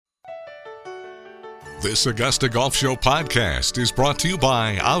This Augusta Golf Show podcast is brought to you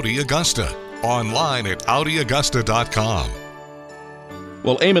by Audi Augusta. Online at AudiAugusta.com.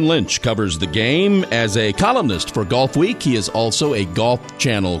 Well, Eamon Lynch covers the game as a columnist for Golfweek. He is also a Golf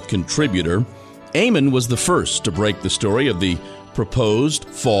Channel contributor. Eamon was the first to break the story of the proposed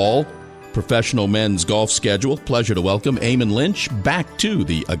fall professional men's golf schedule. Pleasure to welcome Eamon Lynch back to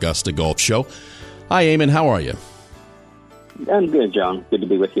the Augusta Golf Show. Hi, Eamon. How are you? I'm good, John. Good to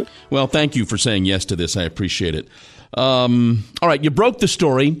be with you. Well, thank you for saying yes to this. I appreciate it. All right, you broke the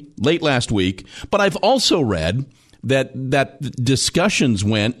story late last week, but I've also read that discussions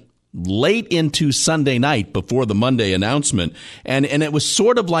went late into Sunday night before the Monday announcement, and it was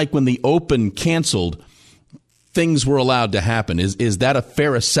sort of like when the Open canceled, things were allowed to happen. Is that a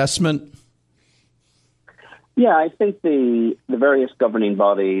fair assessment? Yeah, I think the various governing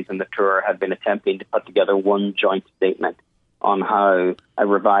bodies and the tour had been attempting to put together one joint statement on how a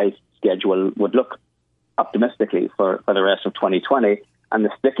revised schedule would look optimistically for the rest of 2020. And the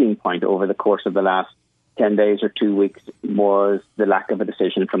sticking point over the course of the last 10 days or 2 weeks was the lack of a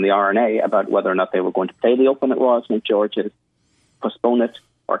decision from the RNA about whether or not they were going to play the Open at Royal St. George's, postpone it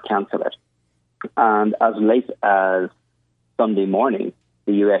or cancel it. And as late as Sunday morning,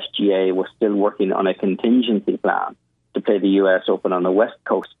 the USGA was still working on a contingency plan to play the US Open on the West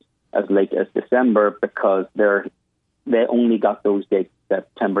Coast as late as December, because they only got those dates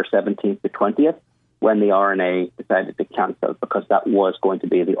September 17th to 20th when the RNA decided to cancel, because that was going to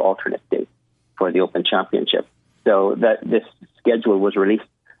be the alternate date for the Open Championship. So that this schedule was released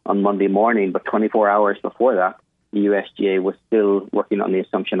on Monday morning, but 24 hours before that, the USGA was still working on the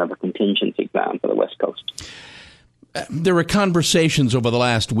assumption of a contingency plan for the West Coast. There were conversations over the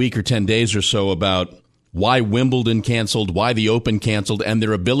last week or 10 days or so about why Wimbledon canceled, why the Open canceled, and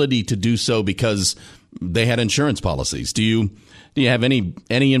their ability to do so because they had insurance policies. Do you have any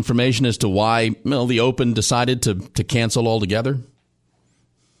information as to why the Open decided to cancel altogether?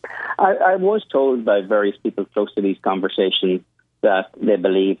 I was told by various people close to these conversations that they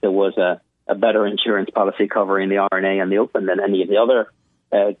believe there was a better insurance policy covering the RNA and the Open than any of the other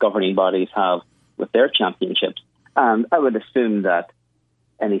governing bodies have with their championships. And I would assume that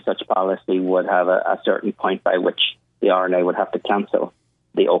any such policy would have a certain point by which the RNA would have to cancel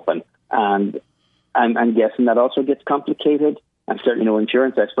the Open. And I'm guessing that also gets complicated. I'm certainly no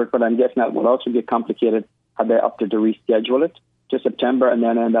insurance expert, but I'm guessing that would also get complicated had they opted to reschedule it to September and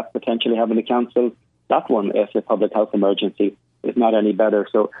then end up potentially having to cancel that one if the public health emergency is not any better.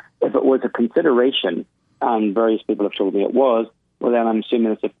 So if it was a consideration, and various people have told me it was, well, then I'm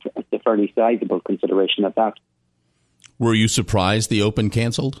assuming it's a fairly sizable consideration at that. Were you surprised the Open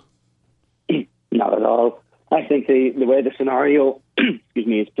canceled? Not at all. I think the way the scenario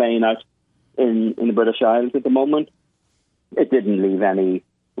is playing out in the British Isles at the moment, it didn't leave any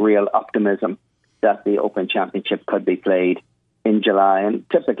real optimism that the Open Championship could be played in July. And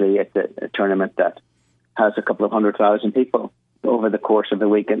typically it's a tournament that has a couple of 100,000 people over the course of the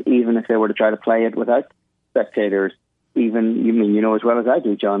week. And even if they were to try to play it without spectators, even, you know as well as I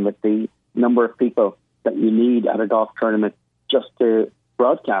do, John, that the number of people that you need at a golf tournament just to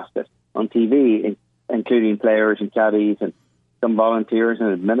broadcast it on TV, including players and caddies and some volunteers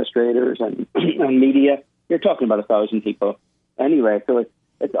and administrators and media, you're talking about 1,000 people anyway. So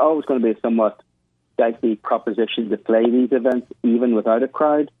it's always going to be a somewhat dicey proposition to play these events, even without a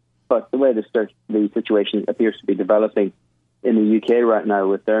crowd. But the way the situation appears to be developing in the UK right now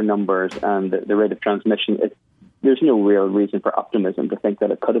with their numbers and the rate of transmission, there's no real reason for optimism to think that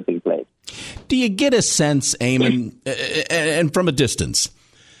it could have been played. Do you get a sense, Eamon, and from a distance,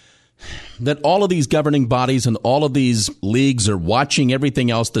 that all of these governing bodies and all of these leagues are watching everything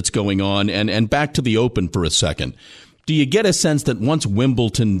else that's going on? And back to the Open for a second. Do you get a sense that once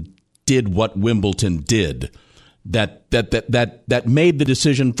Wimbledon did what Wimbledon did, that made the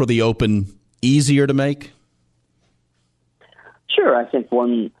decision for the Open easier to make? Sure. I think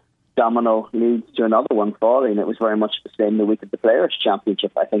one domino leads to another one falling. It was very much the same the week of the Players'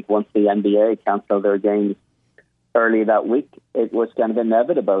 Championship. I think once the NBA cancelled their games early that week, it was kind of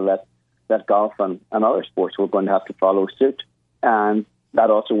inevitable that golf and other sports were going to have to follow suit. And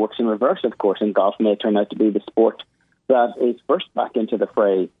that also works in reverse, of course, and golf may turn out to be the sport that is first back into the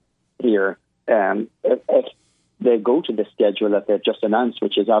fray here. If they go to the schedule that they've just announced,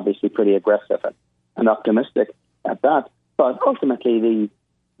 which is obviously pretty aggressive and optimistic at that. But ultimately,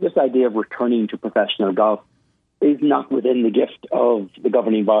 this idea of returning to professional golf is not within the gift of the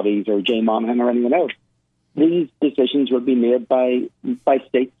governing bodies or Jay Monahan or anyone else. These decisions will be made by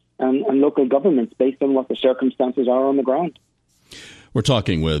states and local governments based on what the circumstances are on the ground. We're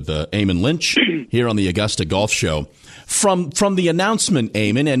talking with Eamon Lynch here on the Augusta Golf Show. From the announcement,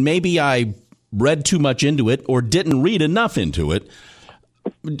 Eamon, and maybe I read too much into it or didn't read enough into it,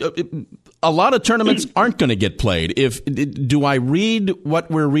 a lot of tournaments aren't going to get played. Do I read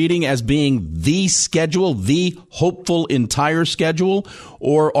what we're reading as being the schedule, the hopeful entire schedule,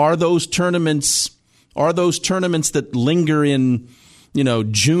 or are those tournaments that linger in,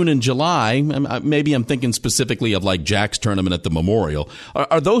 June and July? Maybe I'm thinking specifically of like Jack's tournament at the Memorial.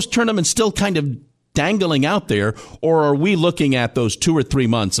 Are those tournaments still kind of dangling out there, or are we looking at those 2 or 3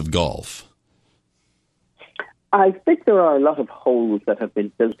 months of golf? I think there are a lot of holes that have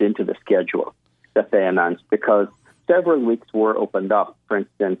been built into the schedule that they announced because several weeks were opened up, for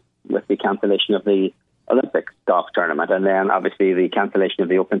instance, with the cancellation of the Olympic golf tournament and then obviously the cancellation of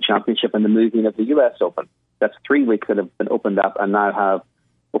the Open Championship and the moving of the US Open. That's 3 weeks that have been opened up and now have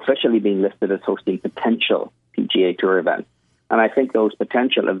officially been listed as hosting potential PGA Tour events. And I think those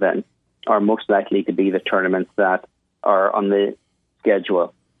potential events are most likely to be the tournaments that are on the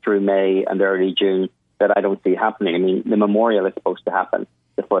schedule through May and early June that I don't see happening. I mean, the Memorial is supposed to happen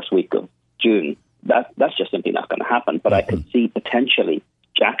the first week of June. That's just simply not going to happen. But I could see potentially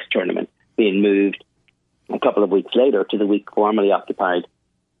Jack's tournament being moved a couple of weeks later to the week formerly occupied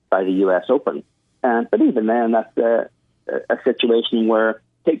by the US Open. But even then, that's a situation where,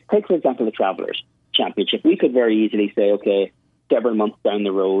 take for example, the Travelers Championship. We could very easily say, okay, several months down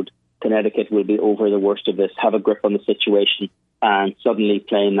the road, Connecticut will be over the worst of this, have a grip on the situation, and suddenly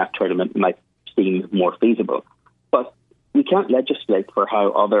playing that tournament might seem more feasible. But we can't legislate for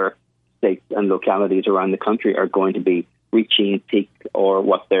how other states and localities around the country are going to be reaching peak or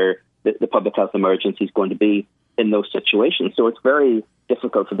what the public health emergency is going to be in those situations. So it's very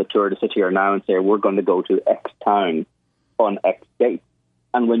difficult for the tour to sit here now and say, we're going to go to X town on X date.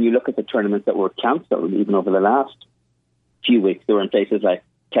 And when you look at the tournaments that were cancelled, even over the last few weeks, they were in places like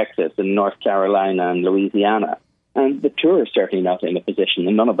Texas and North Carolina and Louisiana. And the tour is certainly not in a position,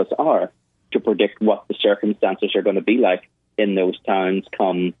 and none of us are, to predict what the circumstances are going to be like in those towns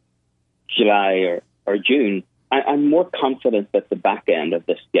come July or June. I'm more confident that the back end of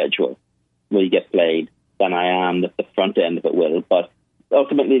the schedule will get played than I am that the front end of it will. But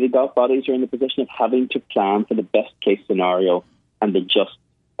ultimately, the golf bodies are in the position of having to plan for the best case scenario and adjust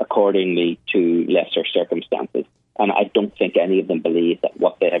accordingly to lesser circumstances. And I don't think any of them believe that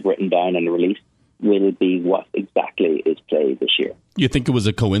what they have written down in the release will be what exactly is played this year. You think it was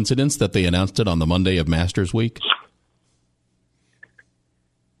a coincidence that they announced it on the Monday of Masters Week?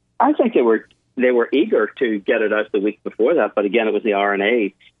 I think they were eager to get it out the week before that, but again, it was the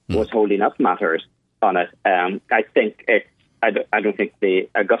RNA was holding up matters on it. I think I don't think the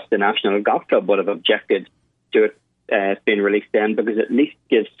Augusta National Golf Club would have objected to it being released then, because it at least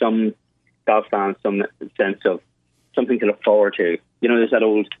gives some golf fans some sense of something to look forward to. There's that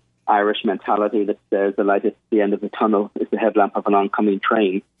old Irish mentality that says the light at the end of the tunnel is the headlamp of an oncoming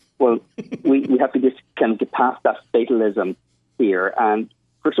train. Well, we have to just kind of get past that fatalism here. And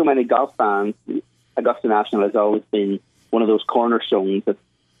for so many golf fans, Augusta National has always been one of those cornerstones that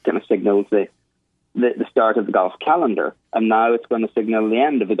kind of signals the start of the golf calendar. And now it's going to signal the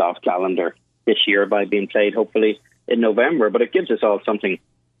end of the golf calendar this year by being played hopefully in November. But it gives us all something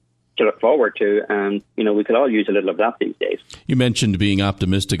to look forward to, and we could all use a little of that these days. You mentioned being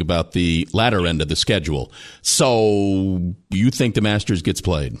optimistic about the latter end of the schedule. So you think the Masters gets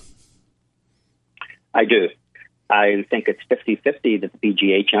played? I do. I think it's 50-50 that the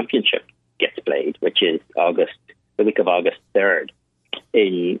PGA Championship gets played, which is the week of August 3rd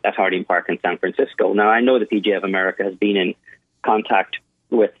at Harding Park in San Francisco. Now, I know the PGA of America has been in contact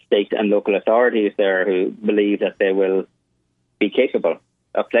with state and local authorities there who believe that they will be capable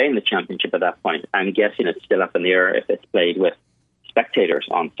of playing the championship at that point. I'm guessing it's still up in the air if it's played with spectators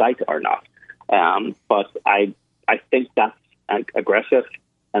on site or not. But I think that's aggressive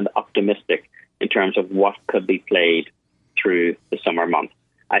and optimistic in terms of what could be played through the summer months.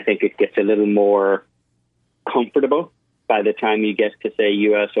 I think it gets a little more comfortable by the time you get to, say,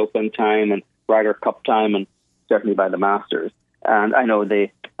 US Open time and Ryder Cup time, and certainly by the Masters. And I know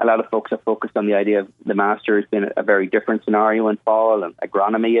a lot of folks have focused on the idea of the Masters being a very different scenario in fall and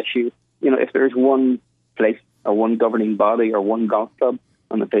agronomy issues. If there's one place or one governing body or one golf club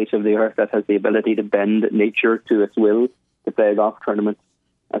on the face of the earth that has the ability to bend nature to its will to play a golf tournament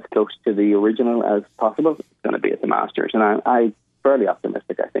as close to the original as possible, it's going to be at the Masters. And I'm fairly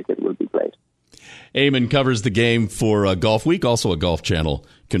optimistic. I think it will be played. Eamon covers the game for Golfweek, also a Golf Channel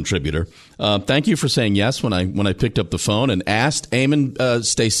contributor. Thank you for saying yes when I picked up the phone and asked. Eamon,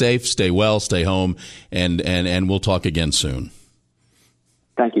 stay safe, stay well, stay home, and we'll talk again soon.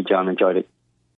 Thank you, John. Enjoyed it.